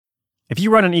If you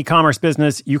run an e-commerce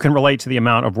business, you can relate to the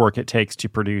amount of work it takes to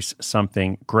produce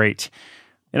something great.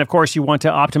 And of course, you want to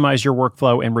optimize your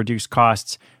workflow and reduce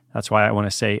costs. That's why I want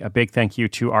to say a big thank you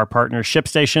to our partner,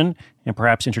 ShipStation, and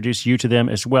perhaps introduce you to them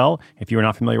as well. If you are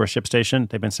not familiar with ShipStation,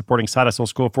 they've been supporting Side Hustle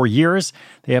School for years.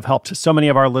 They have helped so many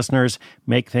of our listeners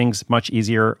make things much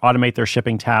easier, automate their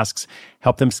shipping tasks,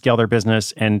 help them scale their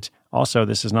business, and also,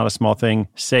 this is not a small thing,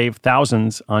 save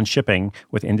thousands on shipping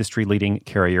with industry-leading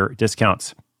carrier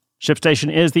discounts.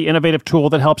 ShipStation is the innovative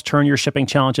tool that helps turn your shipping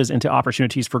challenges into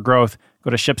opportunities for growth. Go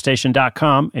to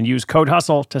ShipStation.com and use code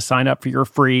HUSTLE to sign up for your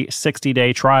free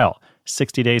 60-day trial.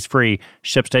 60 days free.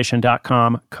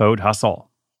 ShipStation.com, code HUSTLE.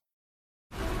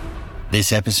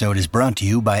 This episode is brought to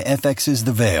you by FX's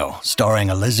The Veil, starring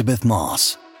Elizabeth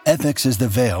Moss. FX's The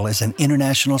Veil is an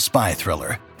international spy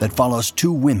thriller that follows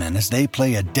two women as they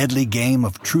play a deadly game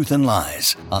of truth and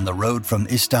lies on the road from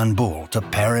Istanbul to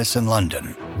Paris and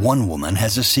London. One woman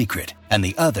has a secret, and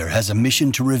the other has a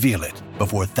mission to reveal it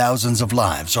before thousands of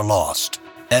lives are lost.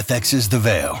 FX's The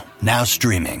Veil, now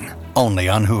streaming, only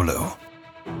on Hulu.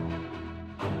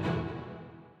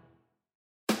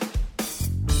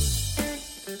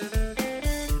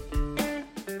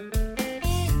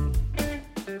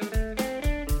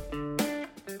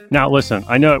 Now, listen,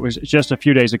 I know it was just a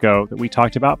few days ago that we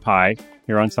talked about pie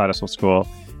here on Side Hustle School,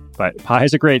 but pie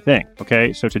is a great thing,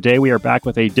 okay? So today we are back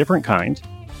with a different kind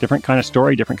of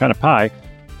story, different kind of pie.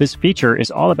 This feature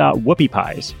is all about whoopie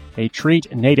pies, a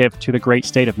treat native to the great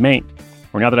state of Maine.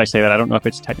 Or now that I say that, I don't know if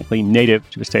it's technically native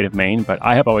to the state of Maine, but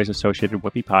I have always associated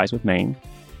whoopie pies with Maine.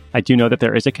 I do know that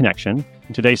there is a connection,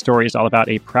 and today's story is all about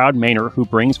a proud Mainer who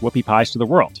brings whoopie pies to the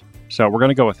world. So we're going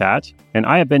to go with that. And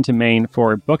I have been to Maine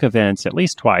for book events at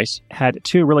least twice, had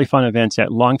two really fun events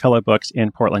at Longfellow Books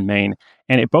in Portland, Maine.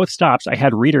 And at both stops, I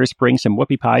had readers bring some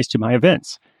whoopie pies to my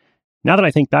events. Now that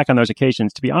I think back on those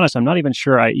occasions, to be honest, I'm not even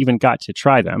sure I even got to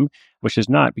try them, which is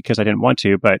not because I didn't want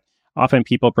to, but often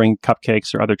people bring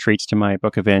cupcakes or other treats to my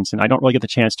book events, and I don't really get the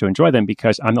chance to enjoy them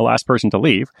because I'm the last person to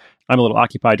leave. I'm a little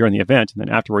occupied during the event, and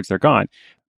then afterwards they're gone.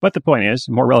 But the point is,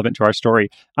 more relevant to our story,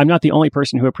 I'm not the only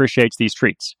person who appreciates these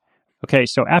treats. Okay,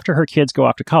 so after her kids go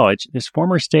off to college, this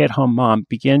former stay-at-home mom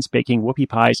begins baking whoopie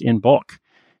pies in bulk.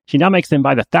 She now makes them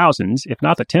by the thousands, if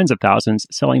not the tens of thousands,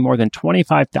 selling more than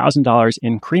 $25,000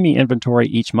 in creamy inventory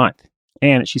each month.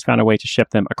 And she's found a way to ship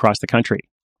them across the country.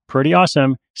 Pretty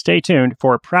awesome. Stay tuned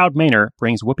for Proud Mainer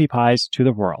brings whoopie pies to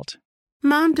the world.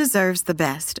 Mom deserves the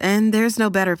best, and there's no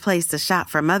better place to shop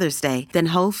for Mother's Day than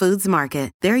Whole Foods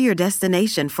Market. They're your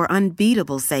destination for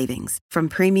unbeatable savings, from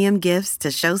premium gifts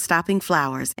to show-stopping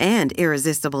flowers and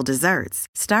irresistible desserts.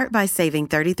 Start by saving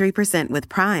 33% with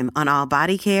Prime on all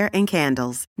body care and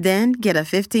candles. Then get a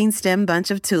 15-stem bunch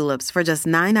of tulips for just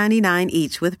 $9.99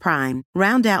 each with Prime.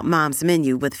 Round out Mom's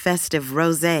menu with festive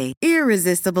rosé,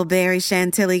 irresistible berry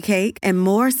chantilly cake, and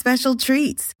more special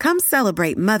treats. Come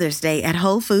celebrate Mother's Day at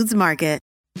Whole Foods Market.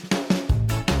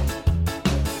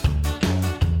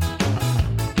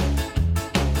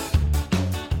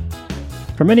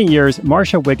 For many years,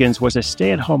 Marcia Wiggins was a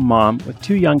stay-at-home mom with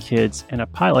two young kids and a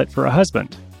pilot for a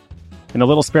husband. In the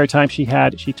little spare time she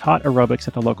had, she taught aerobics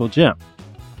at the local gym.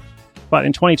 But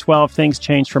in 2012, things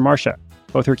changed for Marcia.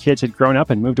 Both her kids had grown up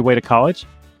and moved away to college.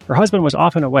 Her husband was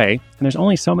often away, and there's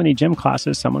only so many gym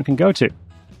classes someone can go to.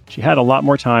 She had a lot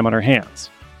more time on her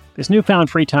hands. This newfound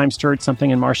free time stirred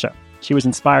something in Marcia. She was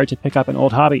inspired to pick up an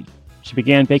old hobby. She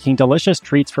began baking delicious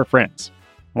treats for friends.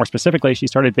 More specifically, she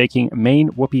started baking Maine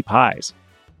whoopie pies,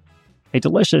 a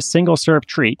delicious single-serve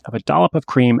treat of a dollop of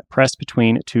cream pressed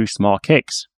between two small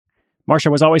cakes.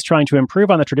 Marcia was always trying to improve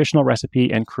on the traditional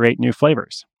recipe and create new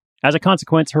flavors. As a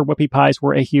consequence, her whoopie pies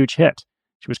were a huge hit.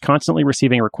 She was constantly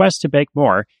receiving requests to bake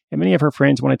more, and many of her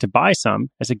friends wanted to buy some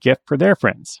as a gift for their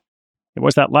friends. It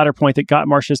was that latter point that got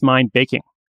Marcia's mind baking.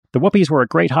 The whoopies were a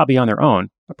great hobby on their own,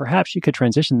 but perhaps she could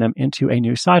transition them into a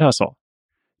new side hustle.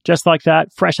 Just like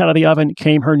that, fresh out of the oven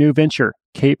came her new venture,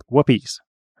 Cape Whoopies.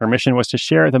 Her mission was to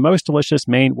share the most delicious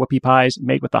Maine whoopie pies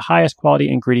made with the highest quality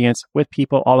ingredients with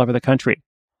people all over the country.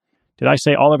 Did I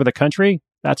say all over the country?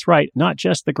 That's right, not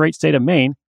just the great state of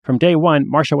Maine. From day one,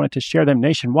 Marcia wanted to share them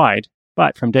nationwide,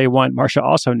 but from day one, Marcia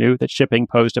also knew that shipping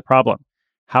posed a problem.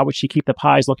 How would she keep the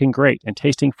pies looking great and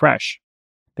tasting fresh?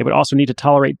 They would also need to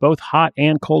tolerate both hot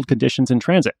and cold conditions in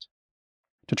transit.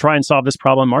 To try and solve this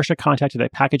problem, Marcia contacted a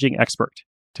packaging expert.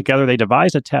 Together, they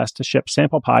devised a test to ship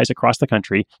sample pies across the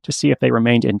country to see if they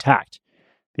remained intact.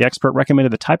 The expert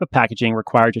recommended the type of packaging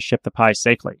required to ship the pies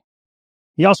safely.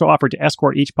 He also offered to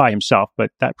escort each pie himself,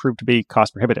 but that proved to be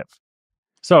cost prohibitive.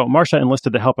 So, Marcia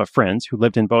enlisted the help of friends who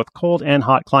lived in both cold and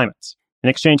hot climates. In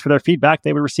exchange for their feedback,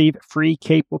 they would receive free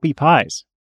Cape Whoopie pies.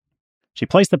 She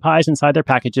placed the pies inside their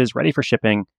packages ready for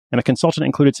shipping, and a consultant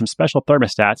included some special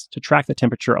thermostats to track the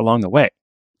temperature along the way.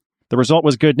 The result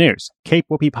was good news. Cape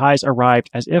whoopie pies arrived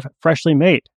as if freshly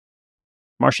made.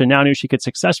 Marcia now knew she could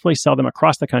successfully sell them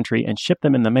across the country and ship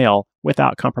them in the mail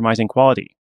without compromising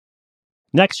quality.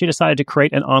 Next, she decided to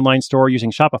create an online store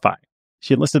using Shopify.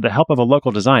 She enlisted the help of a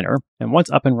local designer, and once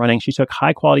up and running, she took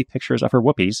high-quality pictures of her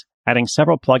whoopies, adding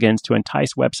several plugins to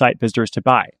entice website visitors to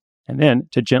buy, and then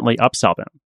to gently upsell them.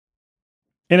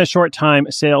 In a short time,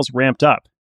 sales ramped up.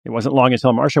 It wasn't long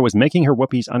until Marcia was making her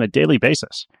whoopies on a daily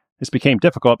basis. This became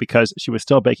difficult because she was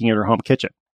still baking in her home kitchen,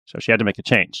 so she had to make a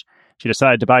change. She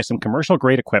decided to buy some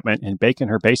commercial-grade equipment and bake in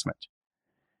her basement.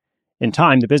 In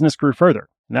time, the business grew further,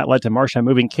 and that led to Marcia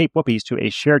moving Cape Whoopies to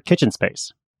a shared kitchen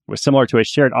space. It was similar to a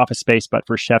shared office space, but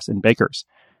for chefs and bakers.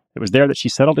 It was there that she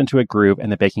settled into a groove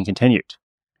and the baking continued.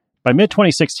 By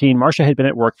mid-2016, Marcia had been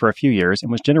at work for a few years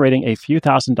and was generating a few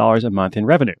 $1,000s a month in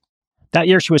revenue. That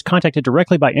year, she was contacted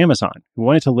directly by Amazon, who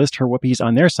wanted to list her whoopies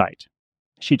on their site.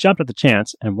 She jumped at the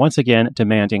chance, and once again,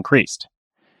 demand increased.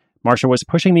 Marcia was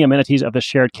pushing the amenities of the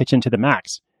shared kitchen to the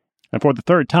max, and for the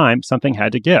third time, something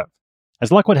had to give.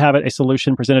 As luck would have it, a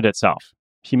solution presented itself.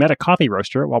 She met a coffee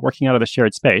roaster while working out of the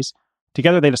shared space.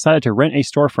 Together, they decided to rent a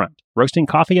storefront, roasting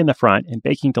coffee in the front and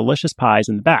baking delicious pies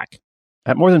in the back.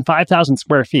 At more than 5,000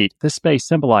 square feet, this space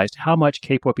symbolized how much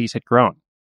Cape Whoopies had grown.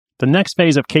 The next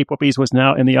phase of Cape Whoopies was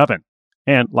now in the oven,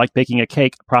 and like baking a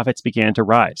cake, profits began to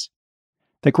rise.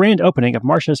 The grand opening of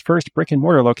Marcia's first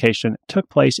brick-and-mortar location took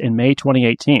place in May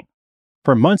 2018.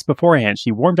 For months beforehand,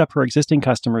 she warmed up her existing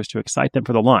customers to excite them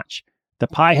for the launch. The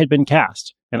pie had been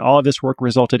cast, and all of this work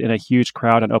resulted in a huge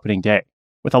crowd on opening day.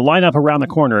 With a lineup around the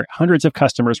corner, hundreds of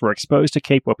customers were exposed to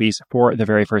Cape Whoopies for the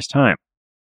very first time.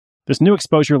 This new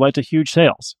exposure led to huge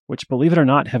sales, which, believe it or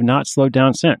not, have not slowed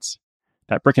down since.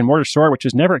 That brick-and-mortar store, which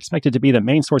was never expected to be the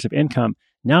main source of income,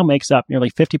 now makes up nearly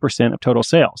 50% of total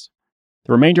sales.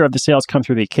 The remainder of the sales come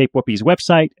through the Cape Whoopies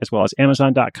website, as well as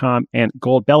Amazon.com and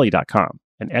Goldbelly.com,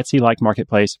 an Etsy-like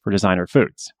marketplace for designer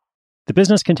foods. The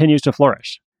business continues to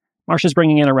flourish. Marcia's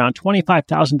bringing in around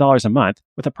 $25,000 a month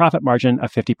with a profit margin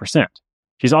of 50%.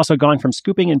 She's also gone from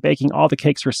scooping and baking all the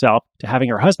cakes herself to having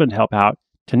her husband help out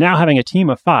to now having a team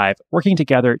of 5 working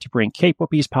together to bring Cape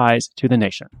Whoopies pies to the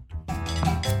nation.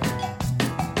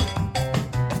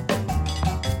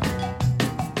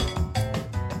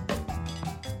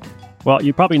 Well,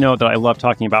 you probably know that I love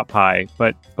talking about pie,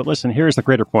 but listen, here's the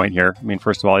greater point here. I mean,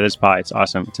 first of all, it is pie. It's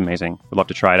awesome. It's amazing. I'd love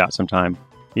to try it out sometime,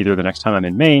 either the next time I'm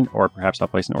in Maine or perhaps I'll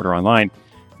place an order online.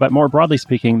 But more broadly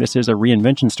speaking, this is a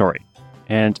reinvention story.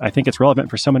 And I think it's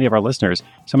relevant for so many of our listeners.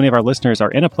 So many of our listeners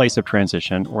are in a place of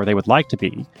transition, or they would like to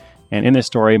be. And in this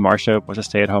story, Marcia was a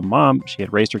stay-at-home mom. She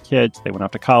had raised her kids. They went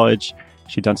off to college.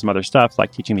 She'd done some other stuff,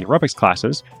 like teaching the aerobics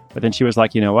classes. But then she was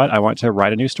like, you know what? I want to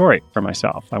write a new story for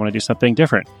myself. I want to do something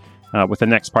different with the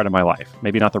next part of my life.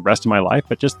 Maybe not the rest of my life,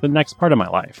 but just the next part of my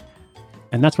life.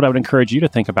 And that's what I would encourage you to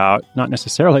think about, not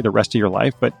necessarily the rest of your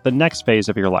life, but the next phase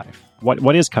of your life.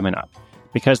 What is coming up?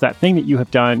 Because that thing that you have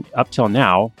done up till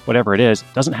now, whatever it is,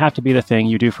 doesn't have to be the thing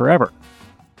you do forever.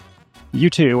 You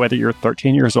too, whether you're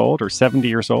 13 years old or 70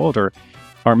 years old, or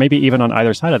maybe even on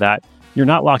either side of that, you're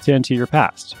not locked into your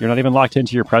past. You're not even locked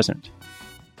into your present.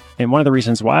 And one of the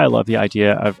reasons why I love the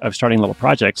idea of starting little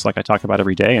projects like I talk about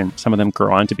every day, and some of them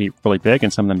grow on to be really big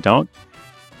and some of them don't,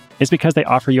 is because they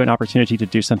offer you an opportunity to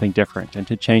do something different and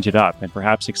to change it up and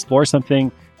perhaps explore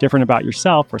something different about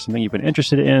yourself or something you've been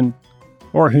interested in,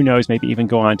 or who knows, maybe even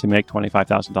go on to make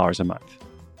 $25,000 a month.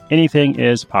 Anything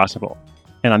is possible.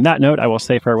 And on that note, I will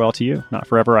say farewell to you, not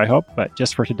forever, I hope, but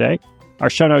just for today. Our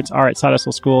show notes are at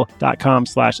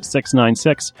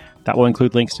sidehustleschool.com/696. That will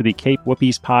include links to the Cape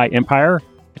Whoopies Pie Empire.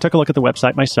 I took a look at the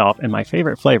website myself, and my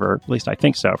favorite flavor, at least I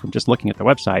think so from just looking at the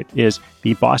website, is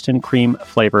the Boston cream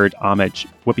flavored homage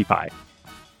whoopie pie.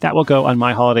 That will go on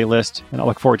my holiday list, and I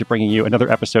look forward to bringing you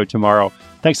another episode tomorrow.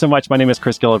 Thanks so much. My name is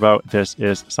Chris Guillebeau. This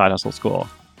is Side Hustle School.